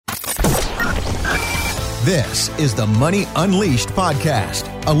This is the Money Unleashed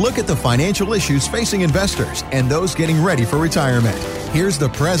podcast, a look at the financial issues facing investors and those getting ready for retirement. Here's the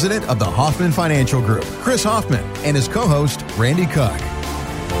president of the Hoffman Financial Group, Chris Hoffman, and his co-host, Randy Cook.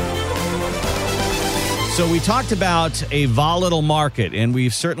 So we talked about a volatile market, and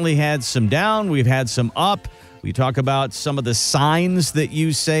we've certainly had some down, we've had some up. We talk about some of the signs that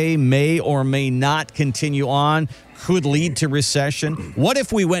you say may or may not continue on, could lead to recession. What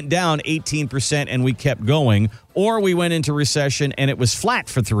if we went down 18% and we kept going, or we went into recession and it was flat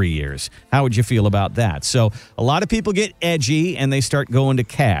for 3 years? How would you feel about that? So a lot of people get edgy and they start going to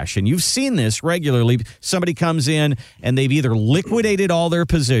cash. And you've seen this regularly. Somebody comes in and they've either liquidated all their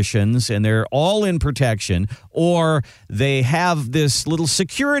positions and they're all in protection, or they have this little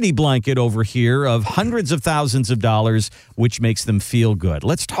security blanket over here of hundreds of thousands of dollars, which makes them feel good.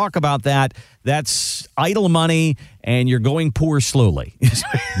 Let's talk about that. That's idle money, and you're going poor slowly.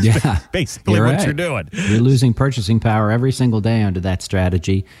 Yeah, basically you're what right. you're doing. You're losing purchasing power every single day under that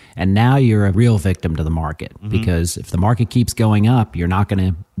strategy, and now you're a real victim to the market, because if the market keeps going up, you're not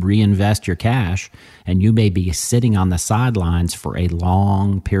going to reinvest your cash, and you may be sitting on the sidelines for a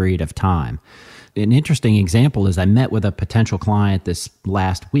long period of time. An interesting example is I met with a potential client this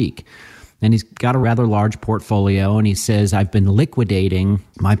last week, and he's got a rather large portfolio, and he says, I've been liquidating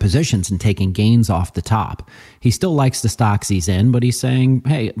my positions and taking gains off the top. He still likes the stocks he's in, but he's saying,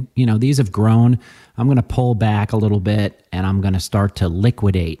 hey, these have grown. I'm going to pull back a little bit, and I'm going to start to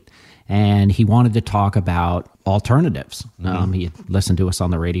liquidate. And he wanted to talk about alternatives. He had listened to us on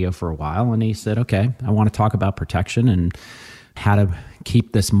the radio for a while, and he said, okay, I want to talk about protection and how to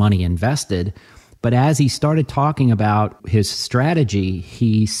keep this money invested. But as he started talking about his strategy,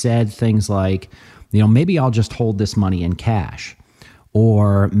 he said things like, maybe I'll just hold this money in cash,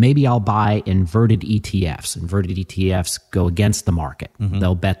 or maybe I'll buy inverted ETFs. Inverted ETFs go against the market.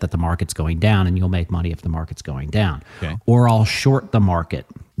 They'll bet that the market's going down, and you'll make money if the market's going down. Okay. Or I'll short the market.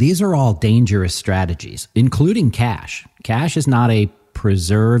 These are all dangerous strategies, including cash. Cash is not a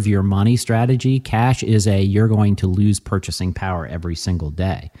preserve your money strategy. Cash is you're going to lose purchasing power every single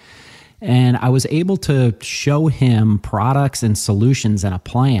day. And I was able to show him products and solutions and a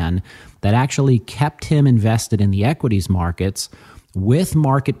plan that actually kept him invested in the equities markets with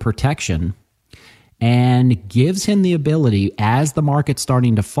market protection, and gives him the ability, as the market's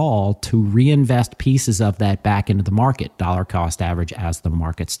starting to fall, to reinvest pieces of that back into the market, dollar cost average, as the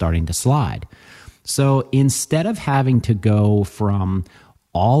market's starting to slide. So instead of having to go from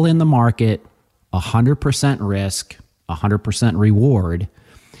all in the market, 100% risk, 100% reward,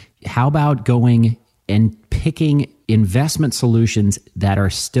 how about going and picking investment solutions that are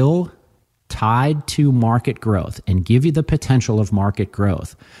still tied to market growth and give you the potential of market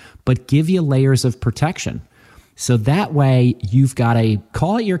growth, but give you layers of protection? So that way you've got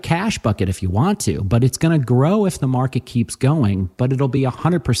call it your cash bucket if you want to, but it's going to grow if the market keeps going, but it'll be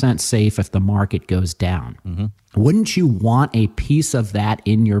 100% safe if the market goes down. Wouldn't you want a piece of that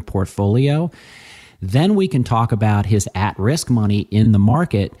in your portfolio? Then we can talk about his at-risk money in the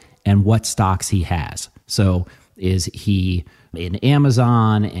market and what stocks he has. So is he in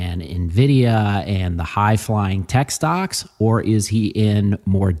Amazon and NVIDIA and the high-flying tech stocks, or is he in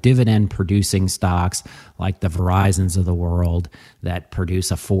more dividend-producing stocks like the Verizons of the world that produce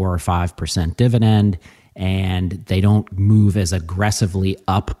a 4 or 5% dividend, and they don't move as aggressively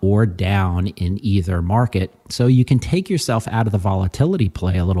up or down in either market? So you can take yourself out of the volatility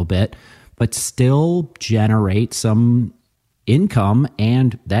play a little bit, but still generate some income,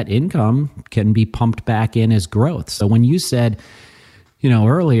 and that income can be pumped back in as growth. So when you said,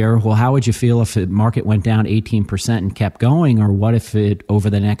 earlier, well, how would you feel if the market went down 18% and kept going? Or what if it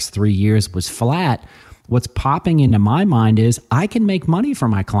over the next 3 years was flat? What's popping into my mind is I can make money for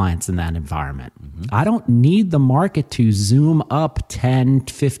my clients in that environment. I don't need the market to zoom up 10,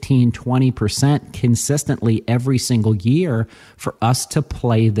 15, 20% consistently every single year for us to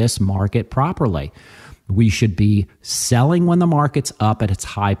play this market properly. We should be selling when the market's up at its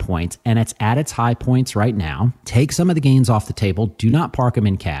high points, and it's at its high points right now. Take some of the gains off the table. Do not park them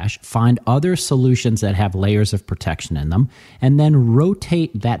in cash. Find other solutions that have layers of protection in them, and then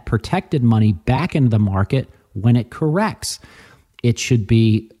rotate that protected money back into the market when it corrects. It should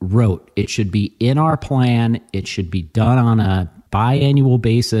be It should be in our plan. It should be done on a biannual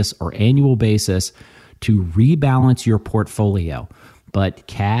basis or annual basis to rebalance your portfolio. But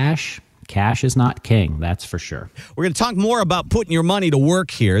cash Cash is not king, that's for sure. We're going to talk more about putting your money to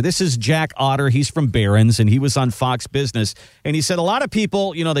work here. This is Jack Otter. He's from Barron's, and he was on Fox Business. And he said a lot of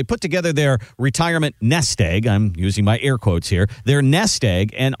people, they put together their retirement nest egg. I'm using my air quotes here. Their nest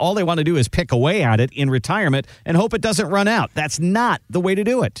egg, and all they want to do is pick away at it in retirement and hope it doesn't run out. That's not the way to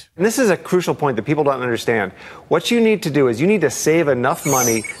do it. And this is a crucial point that people don't understand. What you need to do is you need to save enough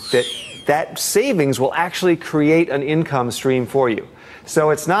money that savings will actually create an income stream for you.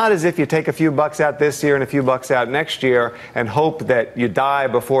 So it's not as if you take a few bucks out this year and a few bucks out next year and hope that you die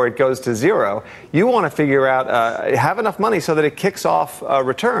before it goes to zero. You want to figure out, have enough money so that it kicks off a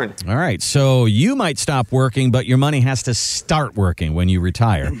return. All right. So you might stop working, but your money has to start working when you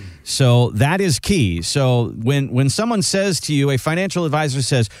retire. So that is key. So when someone says to you, a financial advisor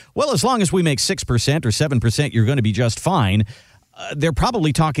says, well, as long as we make 6% or 7%, you're going to be just fine. They're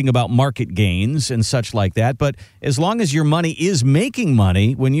probably talking about market gains and such like that. But as long as your money is making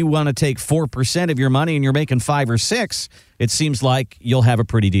money, when you want to take 4% of your money and you're making 5 or 6, it seems like you'll have a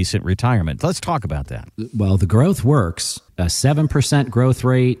pretty decent retirement. Let's talk about that. Well, the growth works. A 7% growth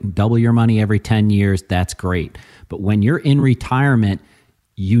rate, double your money every 10 years, that's great. But when you're in retirement,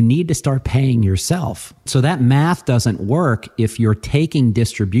 you need to start paying yourself. So that math doesn't work if you're taking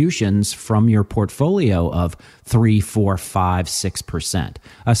distributions from your portfolio of 3, 4, 5, 6%,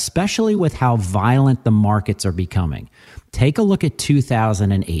 especially with how violent the markets are becoming. Take a look at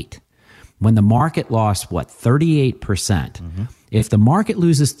 2008, when the market lost, 38%. Mm-hmm. If the market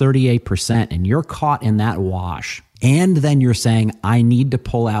loses 38% and you're caught in that wash, and then you're saying, I need to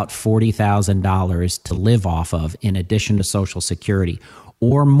pull out $40,000 to live off of in addition to Social Security,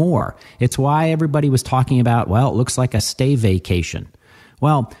 or more. It's why everybody was talking about, well, it looks like a stay vacation.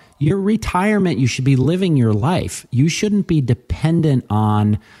 Well, your retirement, you should be living your life. You shouldn't be dependent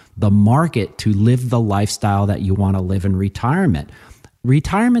on the market to live the lifestyle that you want to live in retirement.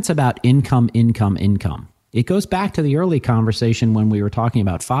 Retirement's about income, income, income. It goes back to the early conversation when we were talking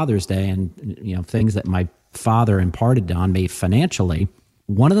about Father's Day and things that my father imparted on me financially.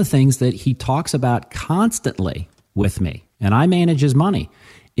 One of the things that he talks about constantly with me, and I manage his money,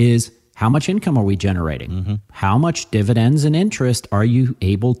 is how much income are we generating? Mm-hmm. How much dividends and interest are you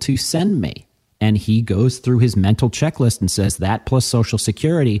able to send me? And he goes through his mental checklist and says, that plus Social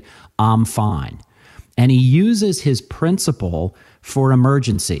Security, I'm fine. And he uses his principle for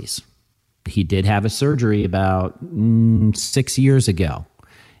emergencies. He did have a surgery about 6 years ago.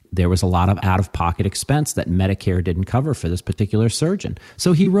 There was a lot of out-of-pocket expense that Medicare didn't cover for this particular surgeon.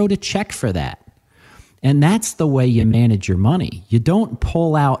 So he wrote a check for that. And that's the way you manage your money. You don't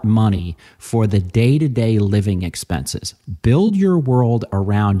pull out money for the day-to-day living expenses. Build your world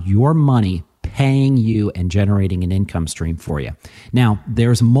around your money paying you and generating an income stream for you. Now,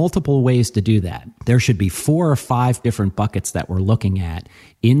 there's multiple ways to do that. There should be 4 or 5 different buckets that we're looking at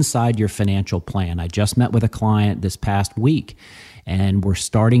inside your financial plan. I just met with a client this past week, and we're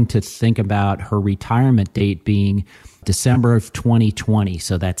starting to think about her retirement date being December of 2020,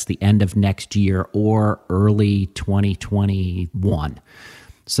 so that's the end of next year, or early 2021.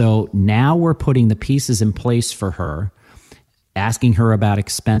 So now we're putting the pieces in place for her, asking her about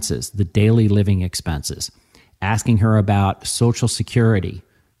expenses, the daily living expenses, asking her about Social Security,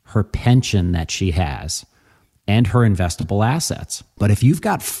 her pension that she has, and her investable assets. But if you've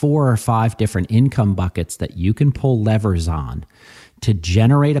got 4 or 5 different income buckets that you can pull levers on to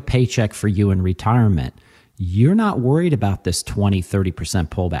generate a paycheck for you in retirement, you're not worried about this 20, 30%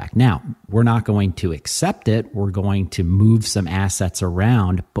 pullback. Now, we're not going to accept it. We're going to move some assets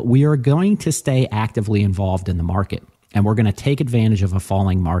around, but we are going to stay actively involved in the market. And we're going to take advantage of a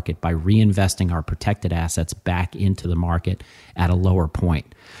falling market by reinvesting our protected assets back into the market at a lower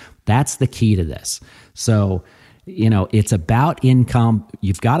point. That's the key to this. So, it's about income.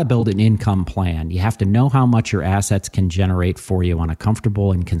 You've got to build an income plan. You have to know how much your assets can generate for you on a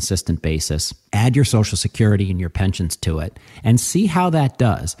comfortable and consistent basis. Add your Social Security and your pensions to it and see how that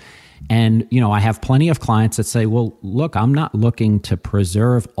does. And, I have plenty of clients that say, well, look, I'm not looking to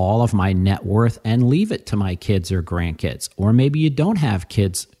preserve all of my net worth and leave it to my kids or grandkids. Or maybe you don't have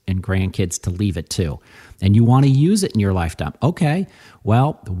kids and grandkids to leave it to, and you want to use it in your lifetime. Okay,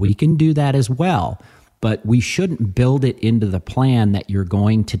 well, we can do that as well. But we shouldn't build it into the plan that you're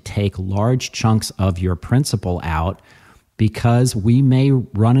going to take large chunks of your principal out, because we may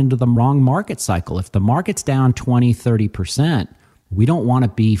run into the wrong market cycle. If the market's down 20, 30%, we don't want to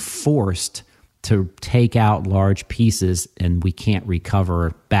be forced to take out large pieces and we can't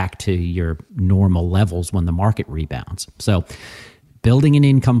recover back to your normal levels when the market rebounds. So building an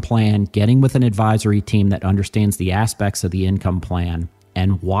income plan, getting with an advisory team that understands the aspects of the income plan,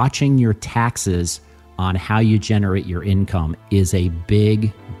 and watching your taxes on how you generate your income is a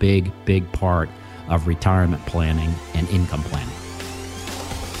big, big, big part of retirement planning and income planning.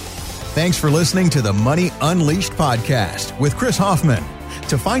 Thanks for listening to the Money Unleashed podcast with Chris Hoffman.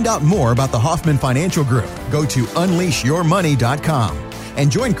 To find out more about the Hoffman Financial Group, go to unleashyourmoney.com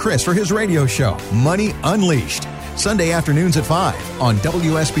and join Chris for his radio show, Money Unleashed, Sunday afternoons at 5 on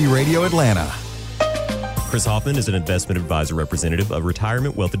WSB Radio Atlanta. Chris Hoffman is an investment advisor representative of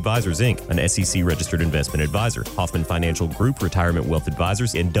Retirement Wealth Advisors, Inc., an SEC-registered investment advisor. Hoffman Financial Group, Retirement Wealth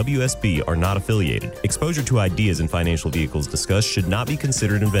Advisors, and WSB are not affiliated. Exposure to ideas and financial vehicles discussed should not be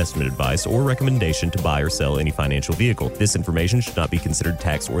considered investment advice or recommendation to buy or sell any financial vehicle. This information should not be considered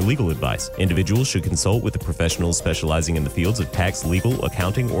tax or legal advice. Individuals should consult with the professionals specializing in the fields of tax, legal,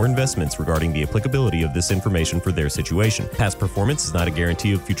 accounting, or investments regarding the applicability of this information for their situation. Past performance is not a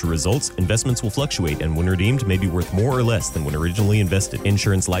guarantee of future results. Investments will fluctuate, and when redeemed may be worth more or less than when originally invested.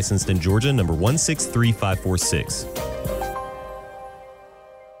 Insurance licensed in Georgia, number 163546.